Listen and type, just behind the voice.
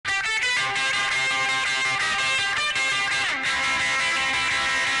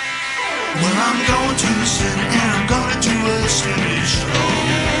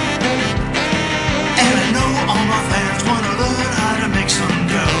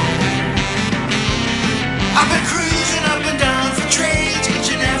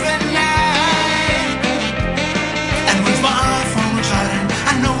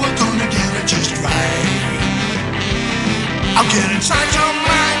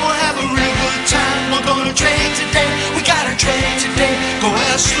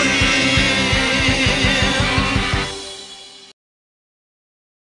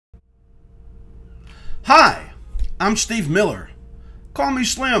Hi, I'm Steve Miller. Call me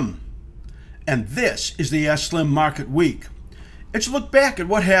Slim. And this is the Ask Slim Market Week. It's a look back at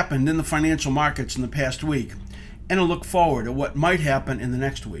what happened in the financial markets in the past week and a look forward at what might happen in the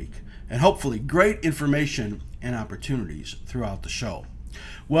next week, and hopefully great information and opportunities throughout the show.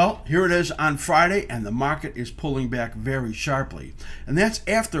 Well, here it is on Friday, and the market is pulling back very sharply. And that's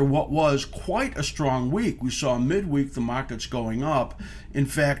after what was quite a strong week. We saw midweek the markets going up. In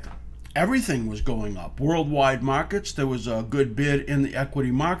fact, everything was going up. Worldwide markets, there was a good bid in the equity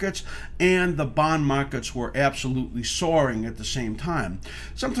markets, and the bond markets were absolutely soaring at the same time.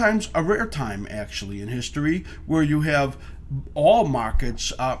 Sometimes a rare time, actually, in history, where you have all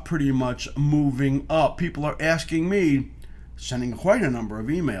markets pretty much moving up. People are asking me, sending quite a number of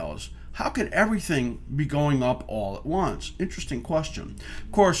emails, how could everything be going up all at once? Interesting question.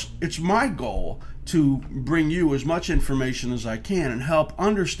 Of course, it's my goal to bring you as much information as I can and help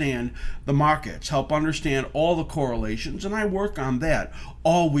understand the markets, help understand all the correlations, and I work on that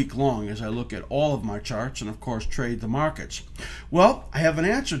all week long as I look at all of my charts and, of course, trade the markets. Well, I have an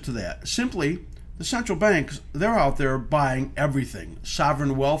answer to that. Simply, the central banks, they're out there buying everything.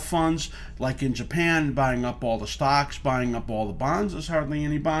 Sovereign wealth funds, like in Japan, buying up all the stocks, buying up all the bonds. There's hardly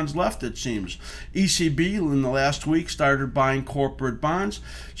any bonds left, it seems. ECB, in the last week, started buying corporate bonds.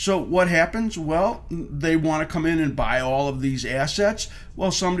 So what happens? Well, they want to come in and buy all of these assets.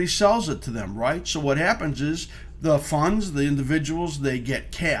 Well, somebody sells it to them, right? So what happens is the funds, the individuals, they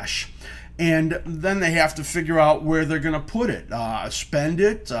get cash. And then they have to figure out where they're going to put it, spend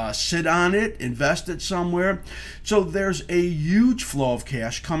it, sit on it, invest it somewhere. So there's a huge flow of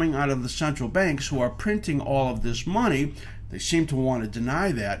cash coming out of the central banks who are printing all of this money. They seem to want to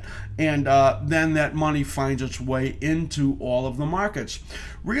deny that. And then that money finds its way into all of the markets.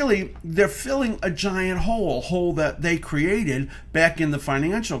 Really, they're filling a giant hole that they created back in the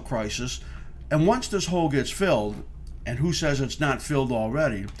financial crisis. And once this hole gets filled, and who says it's not filled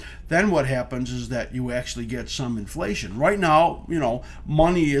already, then what happens is that you actually get some inflation. Right now,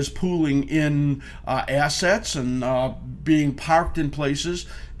 money is pooling in assets and being parked in places,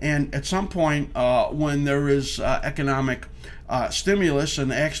 and at some point when there is economic stimulus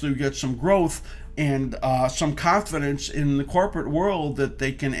and actually get some growth and some confidence in the corporate world that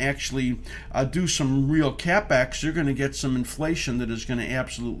they can actually do some real capex, you're going to get some inflation that is going to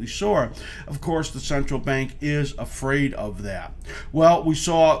absolutely soar. Of course, the central bank is afraid of that. Well, we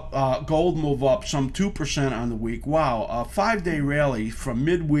saw gold move up some 2% on the week. Wow, a 5-day rally from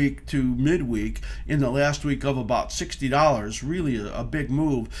midweek to midweek in the last week of about $60. Really a big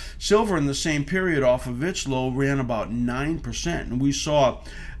move. Silver in the same period off of its low ran about 9%, and we saw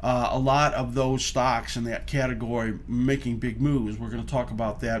a lot of those stocks in that category making big moves. We're going to talk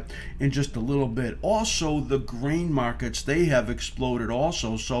about that in just a little bit. Also, the grain markets, they have exploded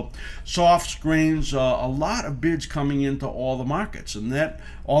also. So softs, grains, a lot of bids coming into all the markets, and that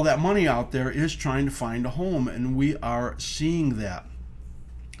all that money out there is trying to find a home, and we are seeing that.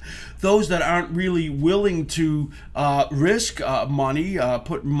 Those that aren't really willing to risk money,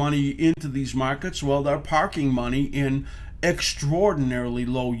 put money into these markets, well, they're parking money in extraordinarily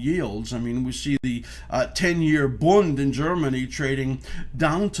low yields. I mean, we see the 10-year Bund in Germany trading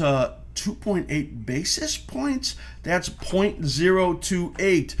down to 2.8 basis points. That's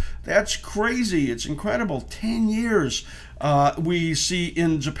 0.028. That's crazy. It's incredible. 10 years. We see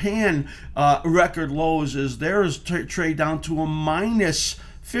in Japan record lows as theirs trade down to a minus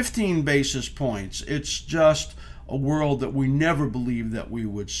 15 basis points. It's just a world that we never believed that we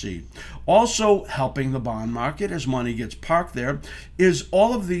would see. Also helping the bond market as money gets parked there is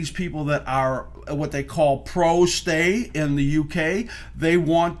all of these people that are what they call pro-stay in the UK. They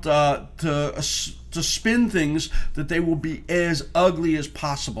want to spin things that they will be as ugly as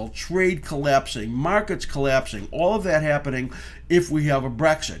possible. Trade collapsing, markets collapsing, all of that happening if we have a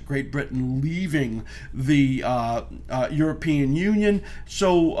Brexit. Great Britain leaving the European Union.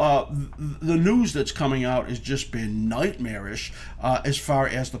 So the news that's coming out has just been nightmarish as far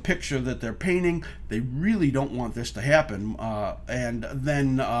as the picture that they're painting. They really don't want this to happen. And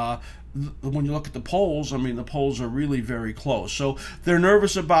then when you look at the polls, I mean, the polls are really very close. So they're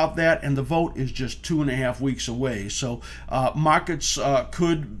nervous about that, and the vote is just 2.5 weeks away. So markets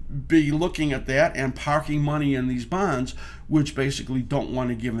could be looking at that and parking money in these bonds, which basically don't want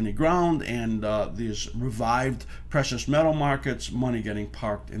to give any ground, and these revived precious metal markets, money getting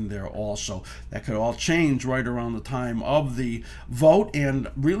parked in there also. That could all change right around the time of the vote, and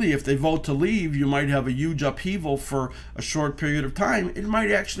really if they vote to leave, you might have a huge upheaval for a short period of time. It might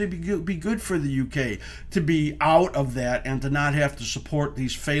actually be good for the UK to be out of that and to not have to support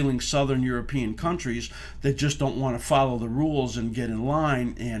these failing Southern European countries that just don't want to follow the rules and get in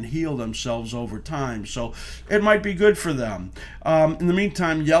line and heal themselves over time. So it might be good for them. In the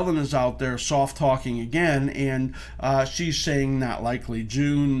meantime, Yellen is out there soft talking again, and she's saying not likely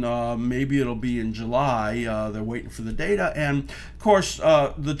June, maybe it'll be in July. They're waiting for the data. And of course,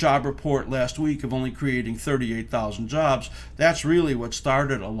 the job report last week of only creating 38,000 jobs, that's really what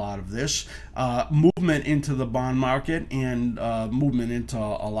started a lot of this movement into the bond market and movement into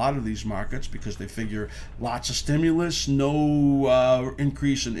a lot of these markets, because they figure lots of stimulus, no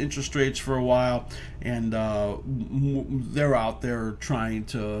increase in interest rates for a while, and they're out there trying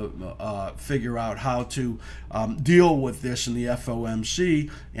to figure out how to deal with this in the FOMC.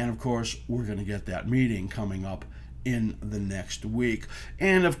 And of course, we're going to get that meeting coming up in the next week.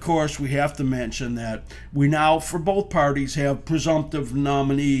 And of course, we have to mention that we now, for both parties, have presumptive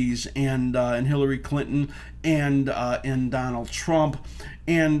nominees, and in Hillary Clinton and in Donald Trump.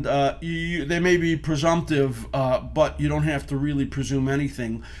 And they may be presumptive, but you don't have to really presume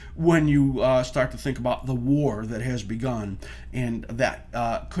anything when you start to think about the war that has begun. And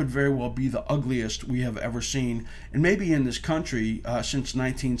that could very well be the ugliest we have ever seen, and maybe in this country since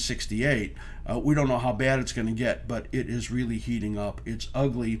 1968. We don't know how bad it's going to get, but it is really heating up. It's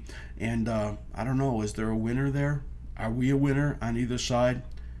ugly, and I don't know, is there a winner there? Are we a winner on either side?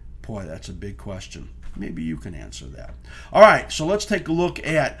 Boy, that's a big question. Maybe you can answer that. All right, so let's take a look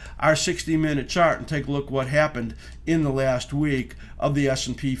at our 60-minute chart and take a look what happened in the last week of the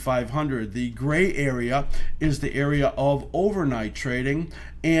S&P 500. The gray area is the area of overnight trading,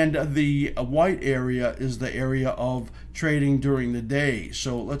 and the white area is the area of trading during the day.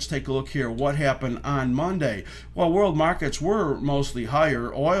 So let's take a look here. What happened on Monday? Well, world markets were mostly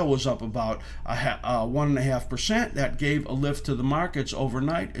higher. Oil was up about 1.5%. That gave a lift to the markets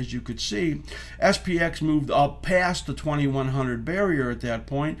overnight, as you could see. SPX moved up past the 2100 barrier at that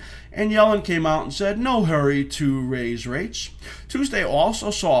point, and Yellen came out and said no hurry to raise rates. Tuesday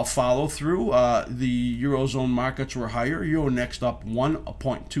also saw a follow through. The Eurozone markets were higher. Euronext up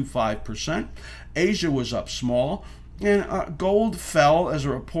 1.25%. Asia was up small. And gold fell as a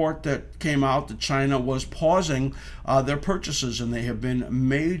report that came out that China was pausing their purchases, and they have been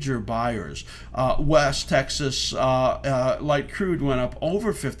major buyers. West Texas light crude went up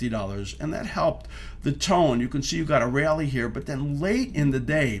over $50, and that helped the tone. You can see you got a rally here, but then late in the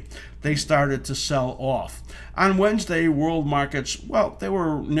day, they started to sell off. On Wednesday, world markets, well, they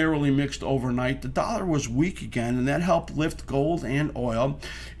were narrowly mixed overnight. The dollar was weak again, and that helped lift gold and oil.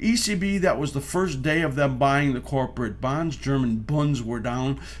 ECB, that was the first day of them buying the corporate bonds. German bunds were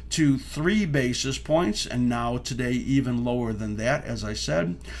down to 3 basis points, and now today even lower than that, as I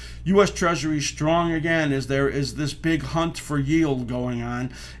said. U.S. Treasury strong again, as there is this big hunt for yield going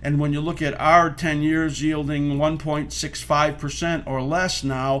on. And when you look at our 10 years yielding 1.65% or less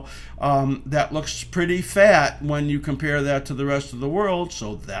now, that looks pretty fat when you compare that to the rest of the world.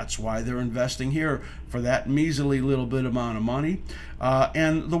 So that's why they're investing here for that measly little bit amount of money.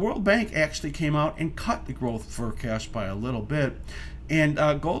 And the World Bank actually came out and cut the growth forecast by a little bit. And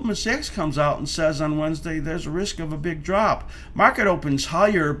Goldman Sachs comes out and says on Wednesday there's a risk of a big drop. Market opens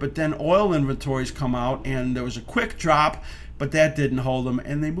higher, but then oil inventories come out, and there was a quick drop, but that didn't hold them,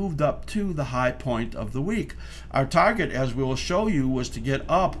 and they moved up to the high point of the week. Our target, as we will show you, was to get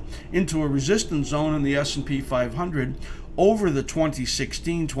up into a resistance zone in the S&P 500 over the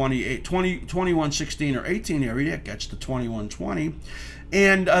 2116 or 18 area. It gets to 2120.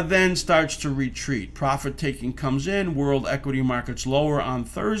 And then starts to retreat. Profit taking comes in. World equity markets lower on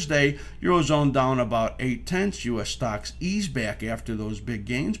Thursday. Eurozone down about 0.8. U.S. stocks ease back after those big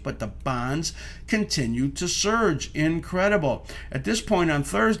gains, but the bonds continue to surge. Incredible. At this point on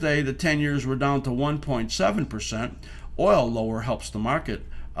Thursday, the 10 years were down to 1.7%. Oil lower helps the market.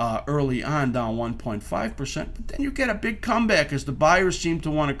 Early on, down 1.5%, but then you get a big comeback as the buyers seem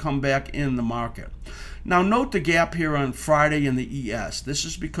to want to come back in the market. Now note the gap here on Friday in the ES. This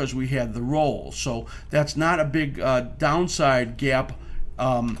is because we had the roll, so that's not a big downside gap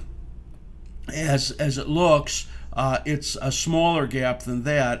as it looks. It's a smaller gap than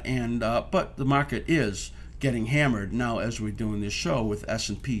that, and but the market is getting hammered now as we're doing this show with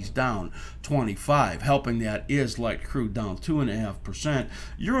S&P's down 25. Helping that is light crude down 2.5%.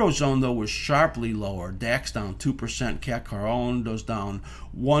 Eurozone, though, was sharply lower. DAX down 2%. CAC Carolina's down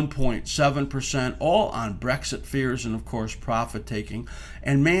 1.7%, all on Brexit fears and, of course, profit taking.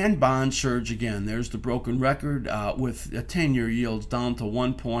 And man, bond surge again. There's the broken record with a 10-year yields down to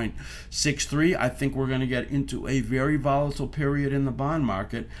 1.63. I think we're going to get into a very volatile period in the bond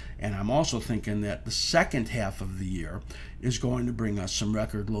market, and I'm also thinking that the second half of the year is going to bring us some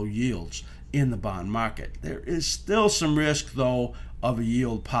record low yields in the bond market. There is still some risk, though, of a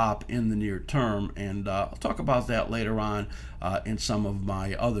yield pop in the near term, and I'll talk about that later on in some of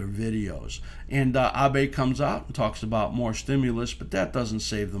my other videos. And Abe comes out and talks about more stimulus, but that doesn't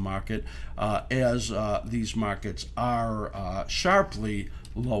save the market as these markets are sharply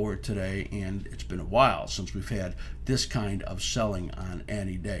lower today, and it's been a while since we've had this kind of selling on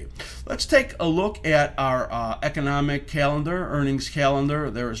any day. Let's take a look at our economic calendar, earnings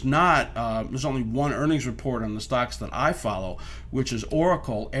calendar. There's only one earnings report on the stocks that I follow, which is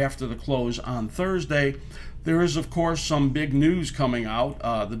Oracle, after the close on Thursday. There is, of course, some big news coming out.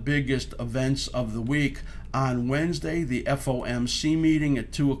 The biggest events of the week on Wednesday, the FOMC meeting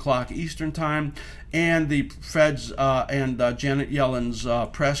at 2 o'clock Eastern Time, and the Fed's and Janet Yellen's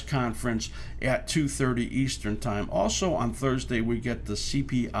press conference at 2:30 Eastern Time. Also on Thursday, we get the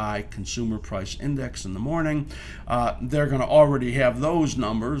CPI Consumer Price Index in the morning. They're going to already have those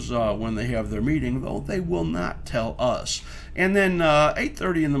numbers when they have their meeting, though they will not tell us. And then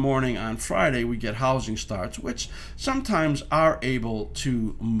 8:30 in the morning on Friday, we get housing starts, which sometimes are able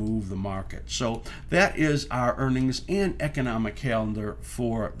to move the market. So that is our earnings and economic calendar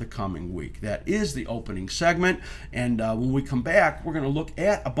for the coming week. That is the opening segment. And when we come back, we're going to look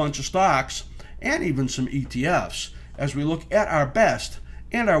at a bunch of stocks and even some ETFs as we look at our best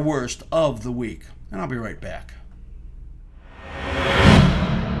and our worst of the week. And I'll be right back.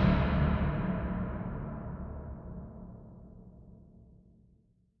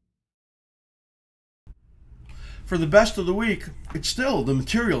 For the best of the week, it's still the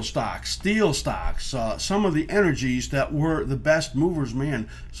material stocks, steel stocks, some of the energies that were the best movers. Man,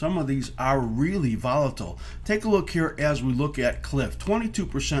 some of these are really volatile. Take a look here as we look at Cliff.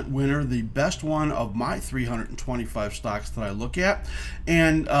 22% winner, the best one of my 325 stocks that I look at.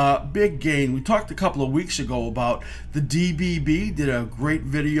 And big gain. We talked a couple of weeks ago about the DBB, did a great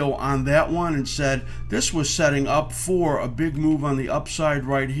video on that one and said this was setting up for a big move on the upside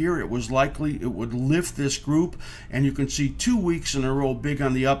right here. It was likely it would lift this group. And you can see 2 weeks in a row big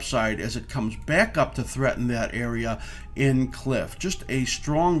on the upside as it comes back up to threaten that area in Cliff. Just a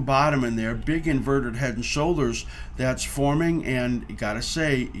strong bottom in there, big inverted head and shoulders that's forming, and you gotta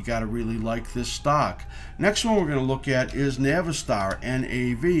say, you gotta really like this stock. Next one we're gonna look at is Navistar,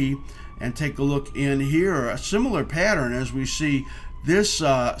 NAV, and take a look in here. A similar pattern as we see this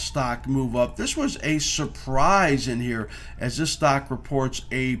stock move up. This was a surprise in here as this stock reports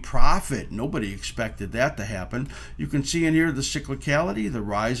a profit. Nobody expected that to happen. You can see in here the cyclicality, the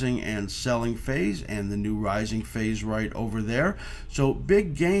rising and selling phase, and the new rising phase right over there. So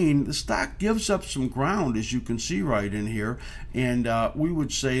big gain. The stock gives up some ground, as you can see right in here, and we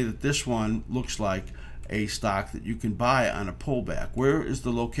would say that this one looks like a stock that you can buy on a pullback. Where is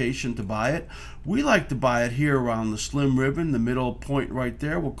the location to buy it? We like to buy it here around the slim ribbon, the middle point right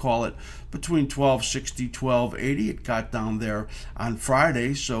there. We'll call it between 1260, 1280. It got down there on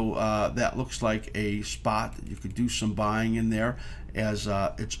Friday, so that looks like a spot that you could do some buying in there as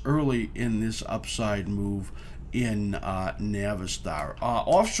it's early in this upside move in Navistar.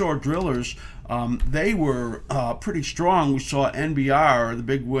 Offshore drillers, they were pretty strong. We saw NBR, the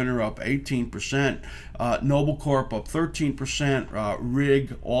big winner, up 18%. Noble Corp up 13%.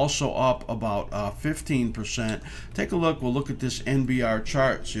 Rig also up about 15%. Take a look. We'll look at this NBR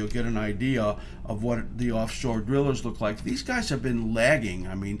chart so you'll get an idea of what the offshore drillers look like. These guys have been lagging.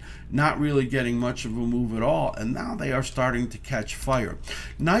 I mean, not really getting much of a move at all, and now they are starting to catch fire.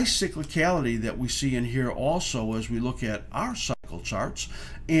 Nice cyclicality that we see in here also as we look at our cycle charts,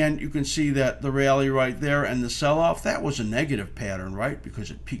 and you can see that the rally right there and the sell-off, that was a negative pattern, right, because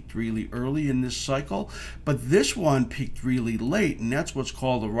it peaked really early in this cycle, but this one peaked really late, and that's what's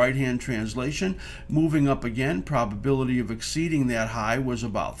called a right-hand translation. Moving up again, probability of exceeding that high was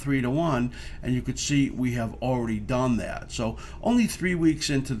about 3 to 1, and you could see we have already done that. So only 3 weeks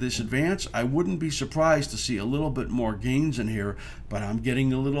into this advance, I wouldn't be surprised to see a little bit more gains in here, but I'm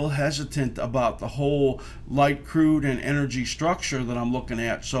getting a little hesitant about the whole light crude and energy structure structure that I'm looking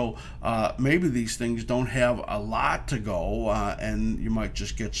at. So maybe these things don't have a lot to go, and you might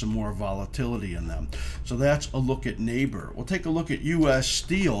just get some more volatility in them. So that's a look at Nabor. We'll take a look at U.S.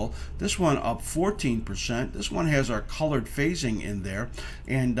 Steel. This one up 14%. This one has our colored phasing in there.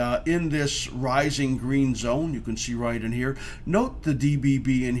 And in this rising green zone, you can see right in here. Note the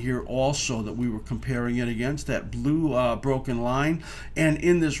DBB in here also that we were comparing it against, that blue broken line. And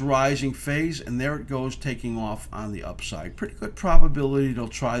in this rising phase, and there it goes, taking off on the upside. Pretty good probability it'll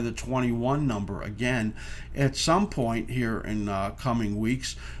try the 21 number again at some point here in coming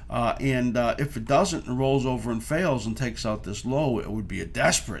weeks. And if it doesn't and rolls over and fails and takes out this low, it would be a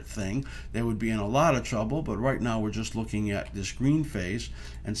desperate thing. They would be in a lot of trouble. But right now we're just looking at this green phase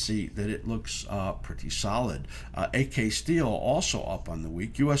and see that it looks pretty solid. AK Steel also up on the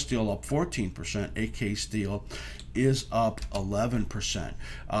week. US Steel up 14%. AK Steel is up 11%.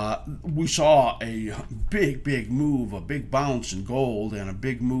 We saw a big move, a big bounce in gold and a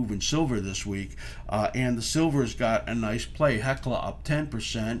big move in silver this week, and the silver's got a nice play. Hecla up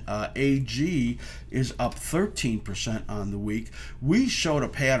 10%. AG is up 13% on the week. We showed a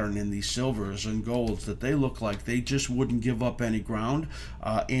pattern in these silvers and golds that they look like they just wouldn't give up any ground,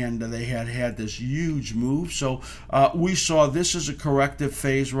 and they had this huge move. So we saw this as a corrective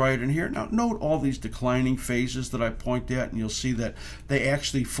phase right in here. Now note all these declining phases that I point at, and you'll see that they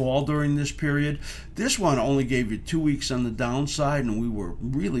actually fall during this period. This one only gave you 2 weeks on the downside, and we were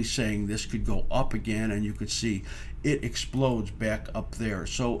really saying this could go up again, and you could see it explodes back up there.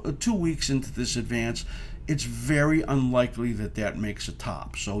 So 2 weeks into this advance, it's very unlikely that that makes a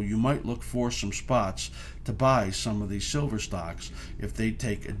top. So you might look for some spots to buy some of these silver stocks if they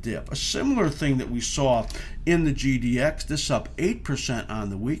take a dip. A similar thing that we saw in the GDX, this up 8% on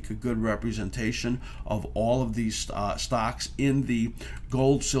the week, a good representation of all of these stocks in the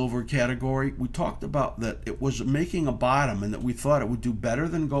gold silver category. We talked about that it was making a bottom and that we thought it would do better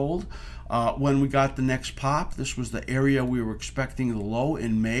than gold. When we got the next pop, this was the area we were expecting the low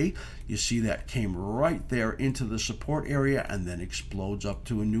in May. You see that came right there into the support area and then explodes up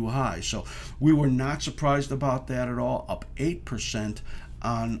to a new high. So we were not surprised about that at all, up 8%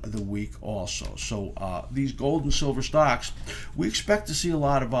 on the week also. So these gold and silver stocks, we expect to see a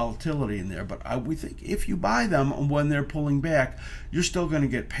lot of volatility in there, but we think if you buy them when they're pulling back, you're still going to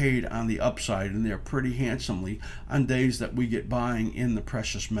get paid on the upside, and they're pretty handsomely on days that we get buying in the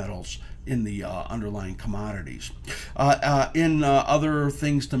precious metals, in the underlying commodities. In other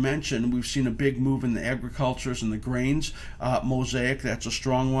things to mention, we've seen a big move in the agricultures and the grains. Mosaic, that's a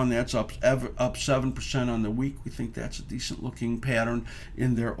strong one. That's up 7% on the week. We think that's a decent looking pattern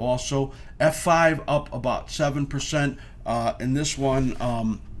in there also. F5 up about 7%. In this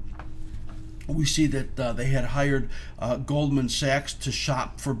one, we see that they had hired Goldman Sachs to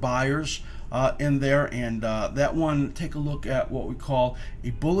shop for buyers in there, and that one, take a look at what we call a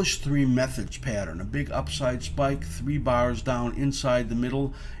bullish 3 methods pattern, a big upside spike, 3 bars down inside the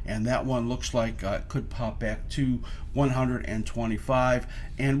middle, and that one looks like it could pop back to 125.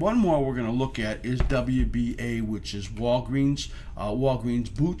 And one more we're going to look at is WBA, which is Walgreens,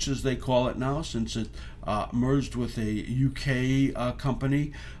 Walgreens Boots as they call it now, since it merged with a UK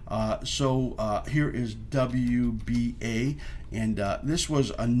company. So here is WBA, and this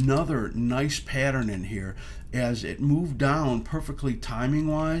was another nice pattern in here as it moved down perfectly timing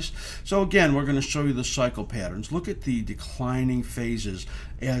wise. So again, we're going to show you the cycle patterns. Look at the declining phases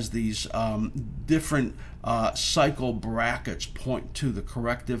as these different cycle brackets point to the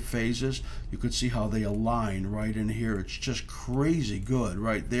corrective phases. You could see how they align right in here. It's just crazy good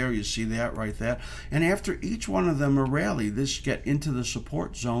right there. You see that right there. And after each one of them a rally, this get into the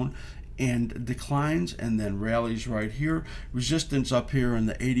support zone and declines and then rallies right here. Resistance up here in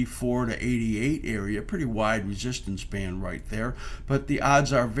the 84 to 88 area, pretty wide resistance band right there, but the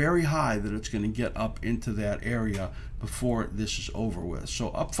odds are very high that it's going to get up into that area before this is over with. So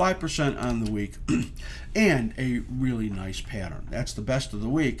up 5% on the week and a really nice pattern. That's the best of the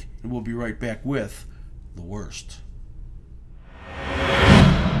week, and we'll be right back with the worst.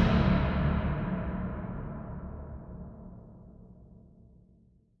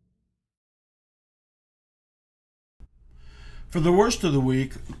 For the worst of the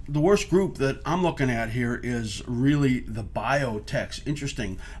week, the worst group that I'm looking at here is really the biotechs.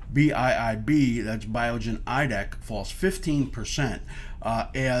 Interesting. BIIB, that's Biogen IDEC, falls 15%.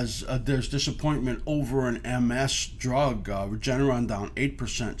 As there's disappointment over an MS drug. Regeneron down 8%,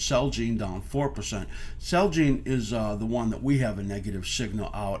 Celgene down 4%. Celgene is the one that we have a negative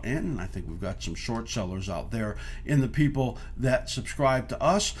signal out in, and I think we've got some short sellers out there in the people that subscribe to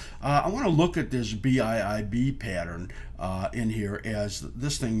us. I want to look at this BIIB pattern in here as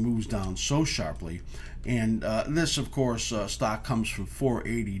this thing moves down so sharply. And this, of course, stock comes from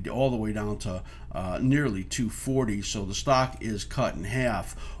 480 all the way down to nearly 240. So the stock is cut in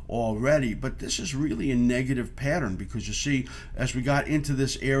half already. But this is really a negative pattern, because you see, as we got into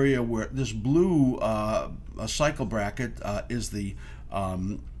this area where this blue cycle bracket is the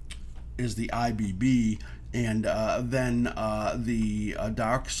IBB, and then the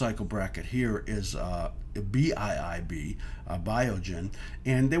dark cycle bracket here is BIIB, Biogen,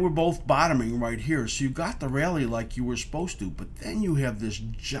 and they were both bottoming right here. So you got the rally like you were supposed to, but then you have this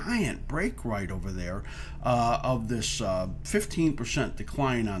giant break right over there of this 15%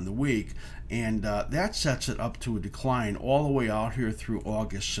 decline on the week, and that sets it up to a decline all the way out here through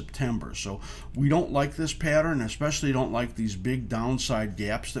August, September. So we don't like this pattern, especially don't like these big downside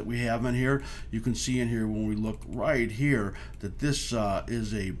gaps that we have in here. You can see in here when we look right here that this had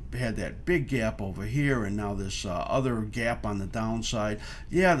that big gap over here, and now this other gap on the downside.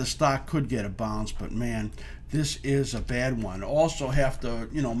 Yeah, the stock could get a bounce, but man, this is a bad one. Also have to,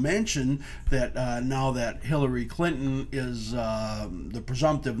 mention that now that Hillary Clinton is the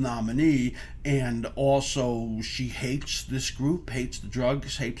presumptive nominee, and also she hates this group, hates the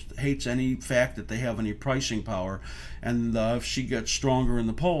drugs, hates any fact that they have any pricing power, and if she gets stronger in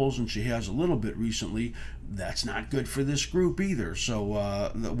the polls, and she has a little bit recently, that's not good for this group either.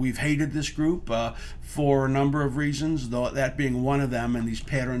 So we've hated this group for a number of reasons, though that being one of them, and these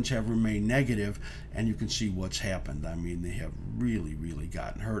patterns have remained negative, and you can see what's happened. I mean, they have really, really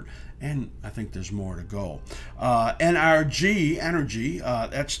gotten hurt, and I think there's more to go. NRG, Energy,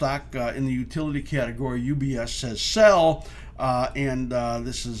 that stock in the utility category, UBS says sell.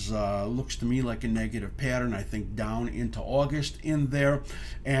 This is looks to me like a negative pattern, I think down into August in there,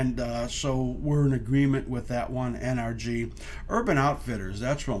 and so we're in agreement with that one. NRG. Urban Outfitters,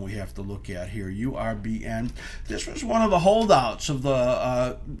 that's one we have to look at here, URBN. This was one of the holdouts of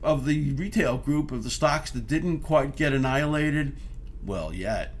the retail group of the stocks that didn't quite get annihilated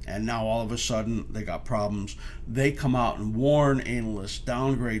yet, and now all of a sudden they got problems. They come out and warn analysts,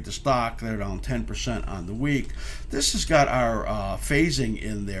 downgrade the stock. They're down 10% on the week. This has got our phasing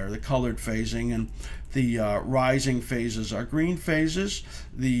in there, the colored phasing, and the rising phases are green phases,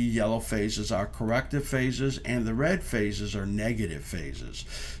 the yellow phases are corrective phases, and the red phases are negative phases.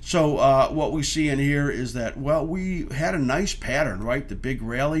 So what we see in here is that, we had a nice pattern, right? The big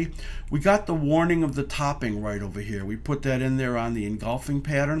rally. We got the warning of the topping right over here. We put that in there on the engulfing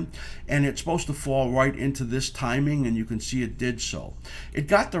pattern, and it's supposed to fall right into this timing, and you can see it did so. It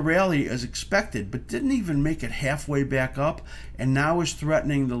got the rally as expected, but didn't even make it halfway back up, and now is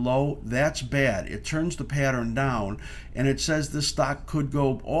threatening the low. That's bad. It turns the pattern down, and it says this stock could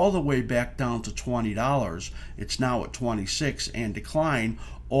go all the way back down to $20. It's now at 26 and decline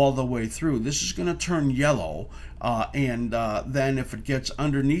all the way through. This is going to turn yellow, and then if it gets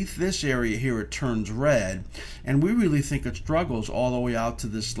underneath this area here, it turns red, and we really think it struggles all the way out to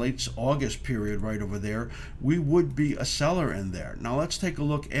this late August period right over there. We would be a seller in there. Now let's take a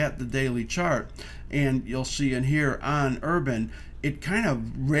look at the daily chart, and you'll see in here on Urban, it kind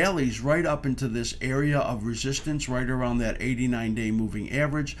of rallies right up into this area of resistance right around that 89-day moving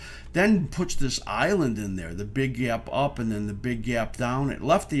average, then puts this island in there, the big gap up and then the big gap down. It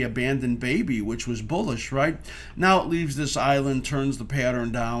left the abandoned baby, which was bullish, right? Now it leaves this island, turns the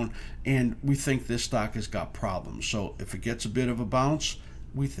pattern down, and we think this stock has got problems. So if it gets a bit of a bounce,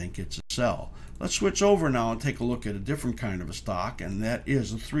 we think it's a sell. Let's switch over now and take a look at a different kind of a stock, and that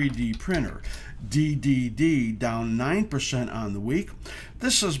is a 3D printer. DDD down 9% on the week.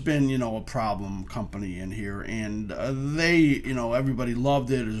 This has been, a problem company in here, and they, everybody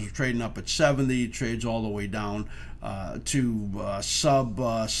loved it. It was trading up at 70, trades all the way down to sub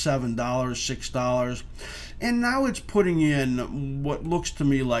 $7, $6. And now it's putting in what looks to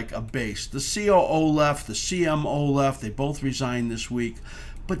me like a base. The COO left, the CMO left. They both resigned this week.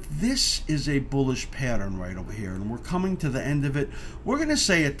 But this is a bullish pattern right over here, and we're coming to the end of it. We're going to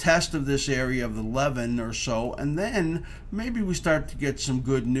say a test of this area of 11 or so, and then maybe we start to get some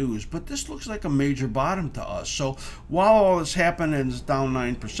good news. But this looks like a major bottom to us. So while all this happened and it's down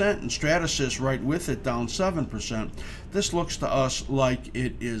 9%, and Stratasys right with it down 7%, this looks to us like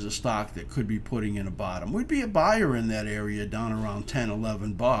it is a stock that could be putting in a bottom. We'd be a buyer in that area down around 10,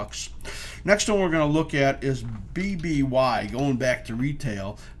 11 bucks. Next one we're going to look at is BBY, going back to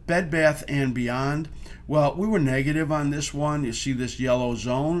retail. Bed Bath & Beyond. Well, we were negative on this one. You see this yellow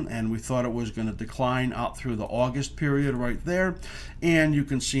zone, and we thought it was going to decline out through the August period right there. And you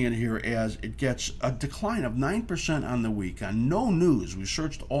can see in here as it gets a decline of 9% on the week on no news. We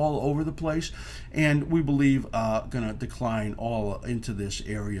searched all over the place, and we believe going to decline all into this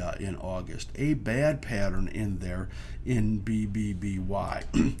area in August. A bad pattern in there in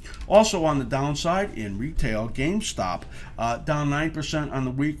BBBY. Also on the downside in retail, GameStop down 9% on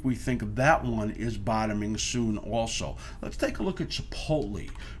the week. We think that one is bottoming soon also. Let's take a look at Chipotle,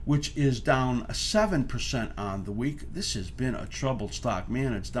 which is down 7% on the week. This has been a troubled stock.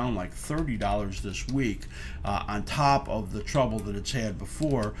 Man, it's down like $30 this week on top of the trouble that it's had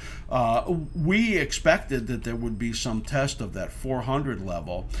before. We expected that there would be some test of that 400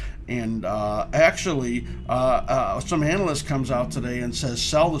 level, and actually some analyst comes out today and says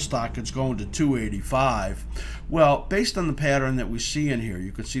sell the stock, it's going to 285. Well, based on the pattern that we see in here,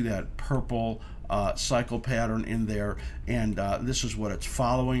 you can see that purple cycle pattern in there, and this is what it's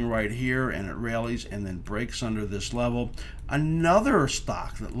following right here, and it rallies and then breaks under this level. Another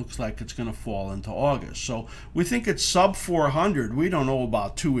stock that looks like it's going to fall into August. So we think it's sub 400. We don't know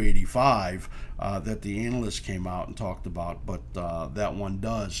about 285 that the analyst came out and talked about, but that one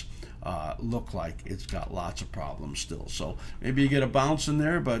does look like it's got lots of problems still. So maybe you get a bounce in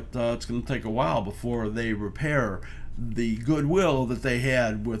there, but it's going to take a while before they repair the goodwill that they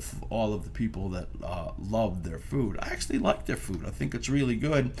had with all of the people that loved their food. I actually like their food. I think it's really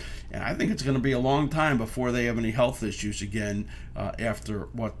good, and I think it's going to be a long time before they have any health issues again after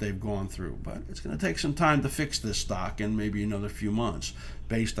what they've gone through. But it's going to take some time to fix this stock, and maybe another few months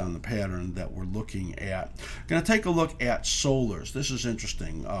based on the pattern that we're looking at. Going to take a look at solars. This is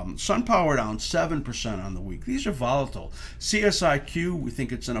interesting. SunPower down 7% on the week. These are volatile. CSIQ, we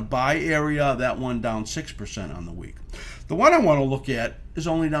think it's in a buy area. That one down 6% on the week. The one I want to look at is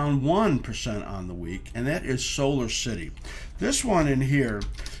only down 1% on the week, and that is Solar City. This one in here,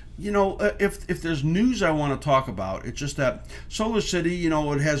 you know, if there's news I want to talk about, it's just that Solar City, you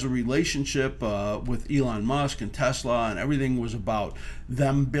know, it has a relationship with Elon Musk and Tesla, and everything was about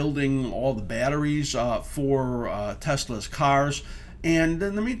them building all the batteries for Tesla's cars. And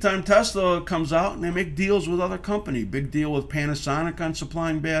in the meantime, Tesla comes out and they make deals with other companies. Big deal with Panasonic on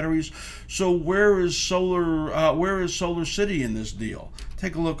supplying batteries. So where is Solar City in this deal?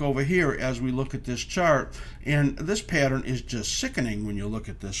 Take a look over here as we look at this chart, and this pattern is just sickening when you look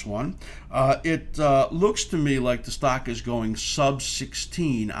at this one. It looks to me like the stock is going sub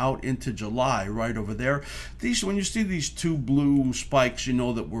 16 out into July right over there. When you see these two blue spikes, you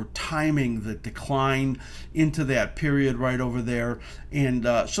know that we're timing the decline into that period right over there. And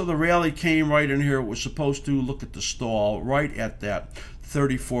so the rally came right in here. It was supposed to look at the stall right at that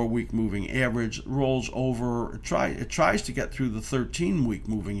 34-week moving average, rolls over, it tries to get through the 13-week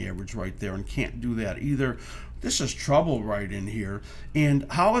moving average right there and can't do that either. This is trouble right in here. And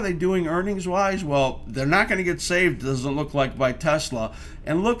how are they doing earnings-wise? Well, they're not going to get saved, doesn't look like, by Tesla.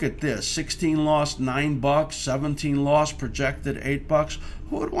 And look at this, 16 lost, $9, 17 lost, projected $8.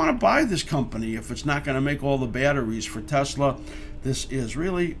 Who would want to buy this company if it's not going to make all the batteries for Tesla? This is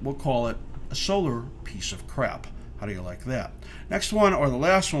really, we'll call it a solar piece of crap. How do you like that? Next one, or the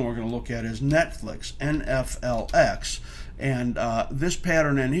last one we're going to look at, is Netflix, NFLX. And this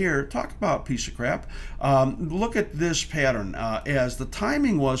pattern in here, talk about piece of crap. Look at this pattern as the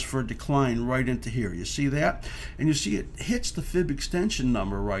timing was for a decline right into here. You see that? And you see it hits the fib extension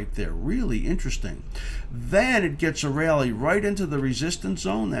number right there. Really interesting. Then it gets a rally right into the resistance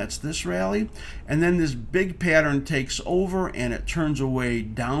zone. That's this rally. And then this big pattern takes over and it turns away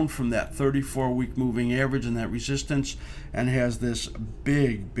down from that 34-week moving average and that resistance and has this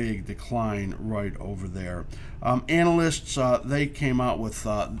big decline right over there. Analysts, they came out with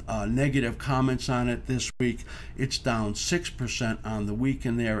negative comments on it this week. It's down 6% on the week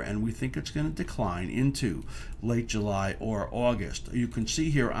in there, and we think it's going to decline into late July or August. You can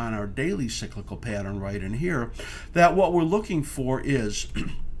see here on our daily cyclical pattern right in here that what we're looking for is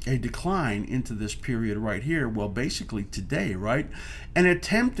a decline into this period right here. Well, basically today, right? An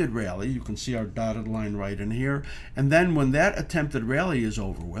attempted rally, you can see our dotted line right in here, and then when that attempted rally is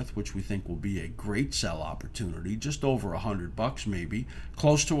over with, which we think will be a great sell opportunity, just over $100 maybe,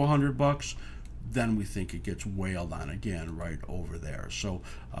 close to $100, then we think it gets wailed on again right over there. So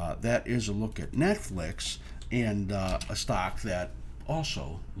that is a look at Netflix, and a stock that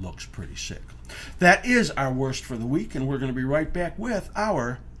also looks pretty sick. That is our worst for the week, and we're going to be right back with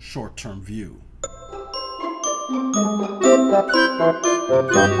our short-term view.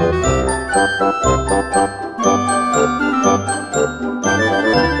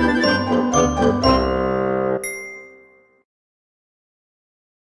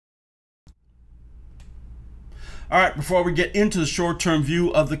 All right, before we get into the short-term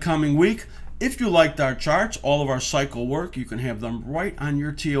view of the coming week, if you liked our charts, all of our cycle work, you can have them right on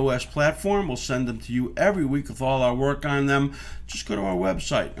your TOS platform. We'll send them to you every week with all our work on them. Just go to our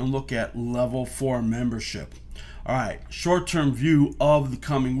website and look at Level 4 membership. All right, short-term view of the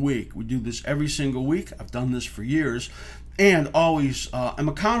coming week. We do this every single week. I've done this for years. And always, I'm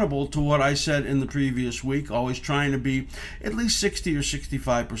accountable to what I said in the previous week, always trying to be at least 60 or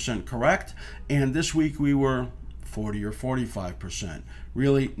 65% correct. And this week we were 40 or 45%.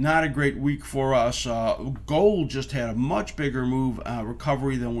 Really not a great week for us. Gold just had a much bigger move,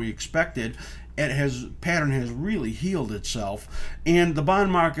 recovery than we expected. Pattern has really healed itself. And the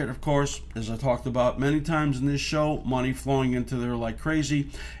bond market, of course, as I talked about many times in this show, money flowing into there like crazy,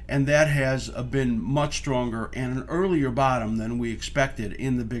 and that has been much stronger and an earlier bottom than we expected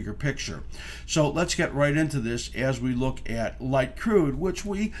in the bigger picture. So let's get right into this as we look at light crude, which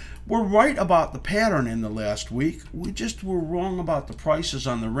we were right about the pattern in the last week. We just were wrong about the prices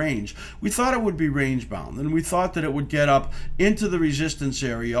on the range. We thought it would be range bound, and we thought that it would get up into the resistance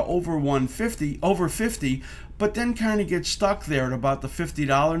area over 150, over 50, but then kind of get stuck there at about the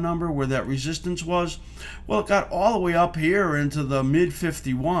 $50 number where that resistance was. Well, it got all the way up here into the mid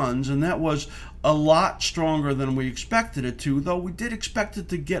 51s, and that was a lot stronger than we expected it to, though we did expect it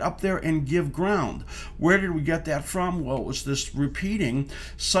to get up there and give ground. Where did we get that from? Well, it was this repeating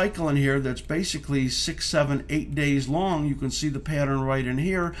cycle in here that's basically 6, 7, 8 days long. You can see the pattern right in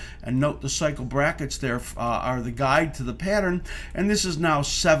here, and note the cycle brackets there are the guide to the pattern, and this is now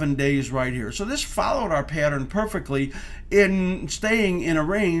 7 days right here. So this followed our pattern perfectly in staying in a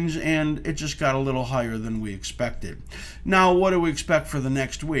range, and it just got a little higher than we expected. Now, what do we expect for the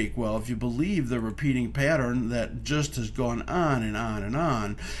next week? Well, if you believe the repeating pattern that just has gone on and on and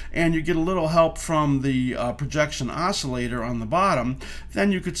on, and you get a little help from the projection oscillator on the bottom,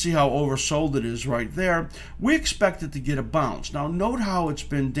 then you could see how oversold it is right there. We expect it to get a bounce. Now, note how it's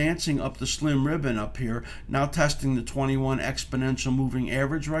been dancing up the slim ribbon up here, now testing the 21 exponential moving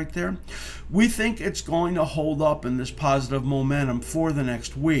average right there. We think it's going to hold up in this positive momentum for the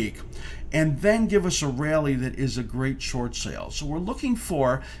next week, and then give us a rally that is a great short sale. So we're looking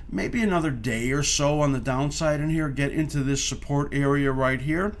for maybe another day or so on the downside in here, get into this support area right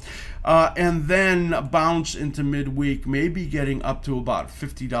here, and then bounce into midweek, maybe getting up to about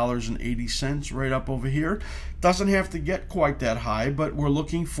 $50.80 right up over here. Doesn't have to get quite that high, but we're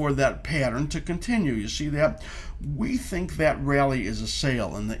looking for that pattern to continue. You see that? We think that rally is a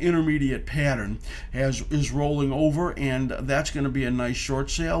sale, and the intermediate pattern is rolling over, and that's going to be a nice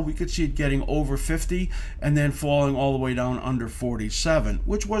short sale. We could see it getting over 50 and then falling all the way down under 47,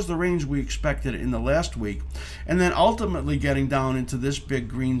 which was the range we expected in the last week, and then ultimately getting down into this big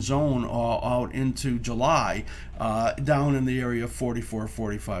green zone out into July, down in the area of $44,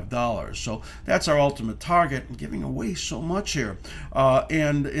 $45. So that's our ultimate target. I'm giving away so much here,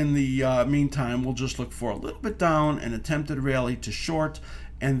 and in the meantime, we'll just look for a little bit down, an attempted rally to short,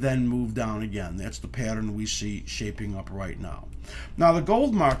 and then move down again. That's the pattern we see shaping up right now. Now, the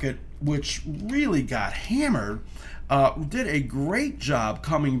gold market, which really got hammered, did a great job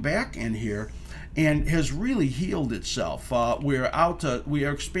coming back in here and has really healed itself. We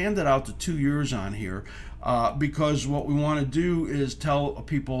are expanded out to 2 years on here, because what we want to do is tell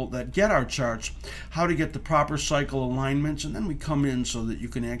people that get our charts how to get the proper cycle alignments, and then we come in so that you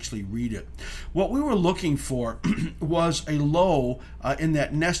can actually read it. What we were looking for was a low in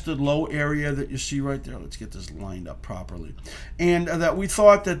that nested low area that you see right there. Let's get this lined up properly. And that we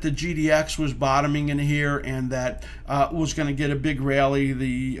thought that the GDX was bottoming in here, and that was going to get a big rally,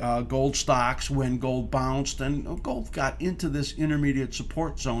 the gold stocks, when gold bounced, and gold got into this intermediate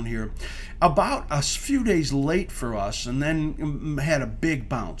support zone here about a few days late for us, and then had a big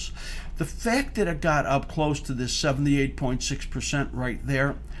bounce. The fact that it got up close to this 78.6% right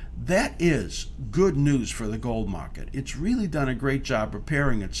there, that is good news for the gold market. It's really done a great job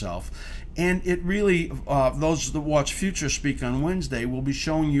repairing itself, and it really, those that watch Future Speak on Wednesday will be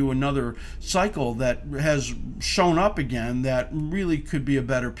showing you another cycle that has shown up again that really could be a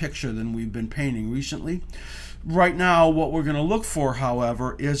better picture than we've been painting recently. Right now, what we're going to look for,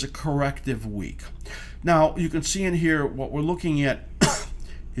 however, is a corrective week. Now, you can see in here what we're looking at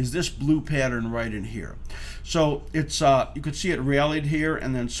is this blue pattern right in here. So it's you can see it rallied here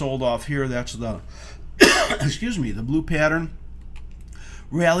and then sold off here. That's the excuse me, the blue pattern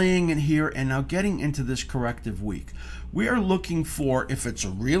rallying in here and now getting into this corrective week. We are looking for, if it's a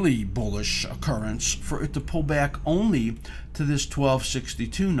really bullish occurrence, for it to pull back only to this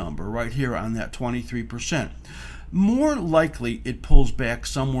 1262 number right here on that 23%. More likely it pulls back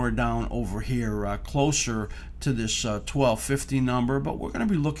somewhere down over here, closer to this 1250 number, but we're going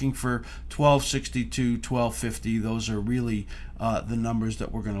to be looking for 1262, 1250. Those are really the numbers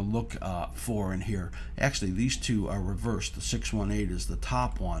that we're going to look for in here. Actually, these two are reversed. The 618 is the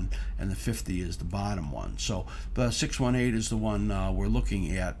top one, and the 50 is the bottom one. So the 618 is the one we're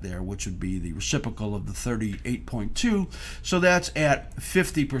looking at there, which would be the reciprocal of the 38.2. So that's at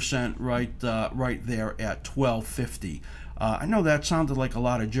 50% right there at 1250. I know that sounded like a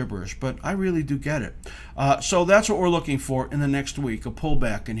lot of gibberish, but I really do get it. So that's what we're looking for in the next week, a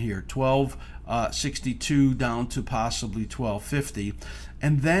pullback in here, 1262 down to possibly 1250,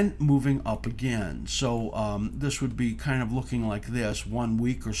 and then moving up again. So this would be kind of looking like this. 1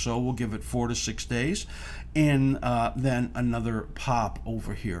 week or so, we'll give it 4 to 6 days, and then another pop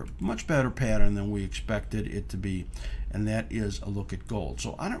over here. Much better pattern than we expected it to be, and that is a look at gold.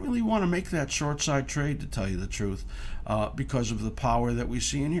 So I don't really want to make that short side trade, to tell you the truth, because of the power that we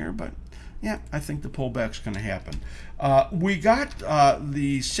see in here, but yeah, I think the pullback's going to happen. We got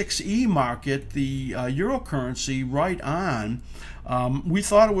the 6E market, the euro currency, right on. We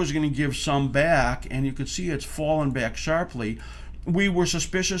thought it was going to give some back, and you could see it's fallen back sharply. We were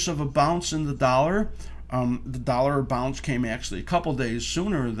suspicious of a bounce in the dollar. The dollar bounce came actually a couple days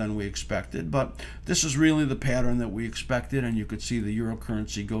sooner than we expected, but this is really the pattern that we expected, and you could see the euro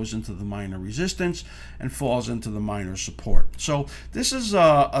currency goes into the minor resistance and falls into the minor support. So this is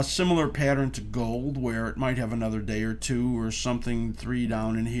a similar pattern to gold, where it might have another day or two or something, 3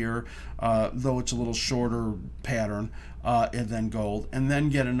 down in here, though it's a little shorter pattern. And then gold, and then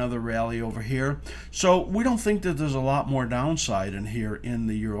get another rally over here. So we don't think that there's a lot more downside in here in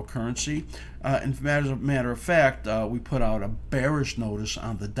the euro currency. As a matter of fact, we put out a bearish notice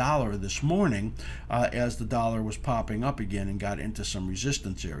on the dollar this morning as the dollar was popping up again and got into some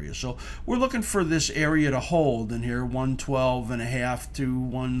resistance areas. So we're looking for this area to hold in here, 112.5 to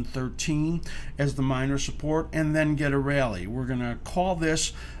 113 as the minor support, and then get a rally. We're going to call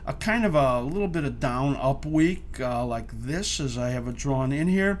this a kind of a little bit of down up week, like this, as I have it drawn in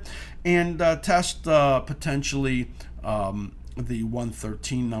here, and test potentially the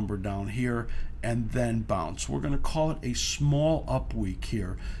 113 number down here, and then bounce. We're going to call it a small up week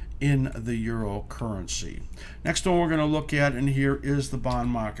here in the euro currency. Next one we're going to look at in here is the bond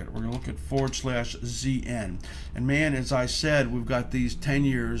market. We're going to look at /ZN. And man, as I said, we've got these 10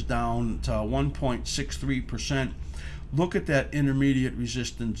 years down to 1.63%. Look at that intermediate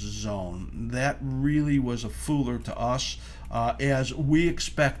resistance zone. That really was a fooler to us, as we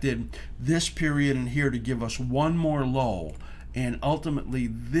expected this period in here to give us one more low, and ultimately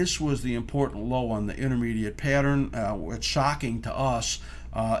this was the important low on the intermediate pattern. It's shocking to us,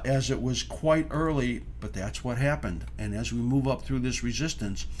 as it was quite early, but that's what happened. And as we move up through this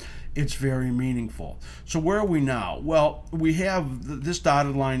resistance, it's very meaningful. So where are we now? Well, we have this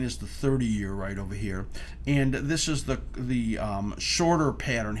dotted line is the 30-year right over here, and this is the shorter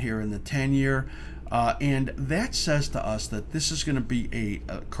pattern here in the 10-year. And that says to us that this is going to be a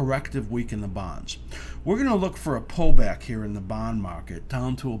corrective week in the bonds. We're going to look for a pullback here in the bond market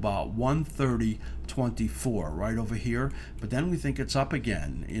down to about 130.24 right over here, but then we think it's up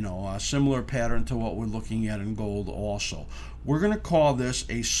again, you know, a similar pattern to what we're looking at in gold also. We're going to call this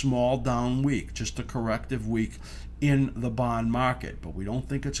a small down week, just a corrective week in the bond market, but we don't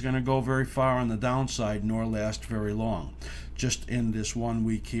think it's going to go very far on the downside nor last very long. Just in this 1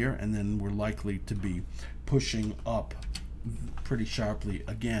 week here, and then we're likely to be pushing up pretty sharply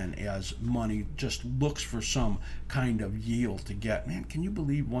again as money just looks for some kind of yield to get. Man, can you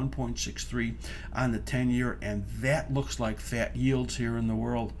believe 1.63 on the 10-year, and that looks like fat yields here in the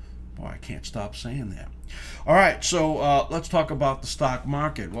world? Boy, I can't stop saying that. All right, so let's talk about the stock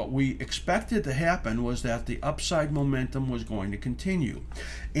market. What we expected to happen was that the upside momentum was going to continue,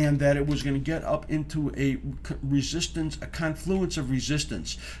 and that it was going to get up into a resistance, a confluence of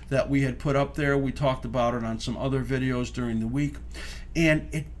resistance that we had put up there. We talked about it on some other videos during the week.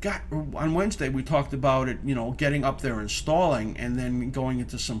 And it got, on Wednesday, we talked about it, you know, getting up there and stalling and then going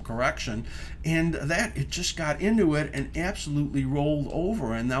into some correction. And that, it just got into it and absolutely rolled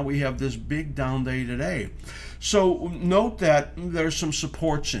over. And now we have this big down day today. So note that there's some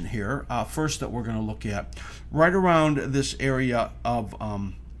supports in here. First that we're going to look at right around this area of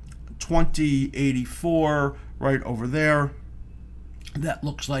 2084, right over there. That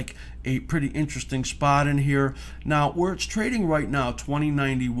looks like a pretty interesting spot in here. Now, where it's trading right now,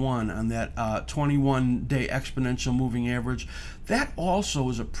 2091 on that 21-day exponential moving average, that also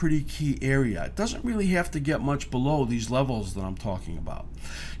is a pretty key area. It doesn't really have to get much below these levels that I'm talking about.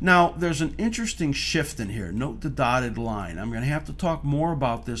 Now, there's an interesting shift in here. Note the dotted line. I'm going to have to talk more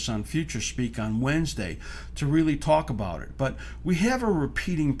about this on Future Speak on Wednesday to really talk about it. But we have a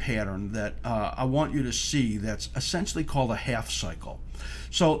repeating pattern that I want you to see that's essentially called a half cycle.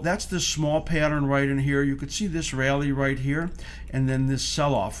 So that's this small pattern right in here. You could see this rally right here, and then this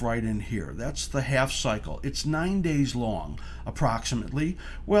sell-off right in here. That's the half cycle. It's 9 days long, approximately.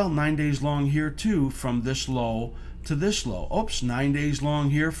 Well, 9 days long here too, from this low to this low. Oops, 9 days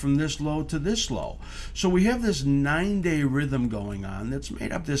long here from this low to this low. So we have this 9-day rhythm going on that's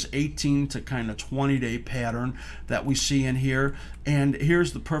made up this 18 to kind of 20-day pattern that we see in here. And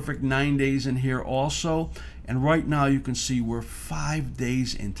here's the perfect 9 days in here also. And right now you can see we're 5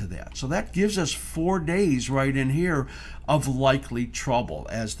 days into that. So that gives us 4 days right in here of likely trouble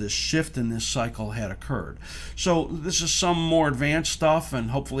as this shift in this cycle had occurred. So this is some more advanced stuff, and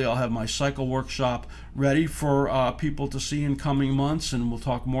hopefully I'll have my cycle workshop ready for people to see in coming months, and we'll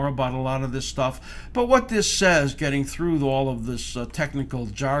talk more about a lot of this stuff. But what this says, getting through all of this technical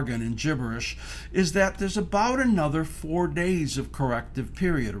jargon and gibberish, is that there's about another 4 days of corrective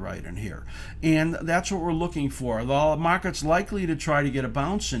period right in here. And that's what we're looking for. The market's likely to try to get a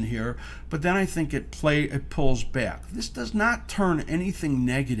bounce in here, but then I think it pulls back. This does not turn anything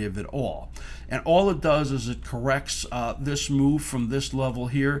negative at all. And all it does is it corrects this move from this level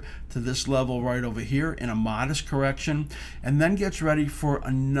here to this level right over here in a modest correction, and then gets ready for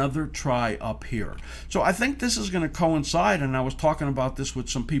another try up here. So I think this is going to coincide, and I was talking about this with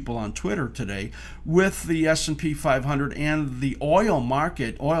some people on Twitter today, with the S&P 500 and the oil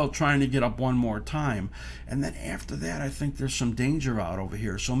market, oil trying to get up one more time. And then after that, I think there's some danger out over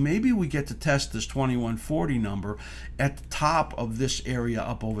here. So maybe we get to test this 2140 number at the top of this area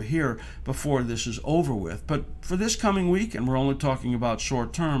up over here before this is over with. But for this coming week, and we're only talking about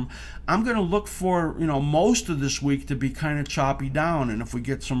short term, I'm going to look for, most of this week to be kind of choppy down, and if we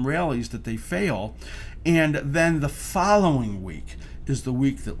get some rallies that they fail, and then the following week is the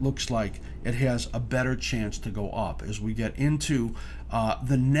week that looks like it has a better chance to go up as we get into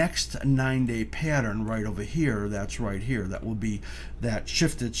the next 9-day pattern right over here. That's right here. That will be that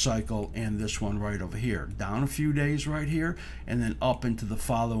shifted cycle, and this one right over here. Down a few days right here, and then up into the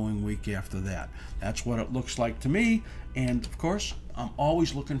following week after that. That's what it looks like to me. And of course, I'm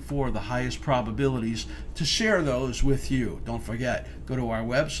always looking for the highest probabilities to share those with you. Don't forget, go to our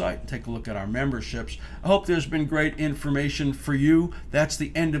website and take a look at our memberships. I hope there's been great information for you. That's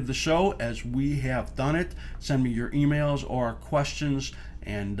the end of the show as we have done it. Send me your emails or questions,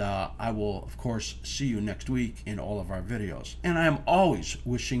 and I will, of course, see you next week in all of our videos. And I am always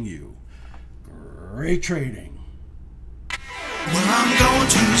wishing you great trading. Well, I'm going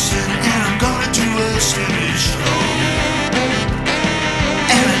to the city and I'm gonna do a city show.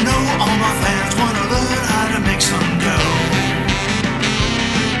 And I know all my fans wanna learn how to make some dough.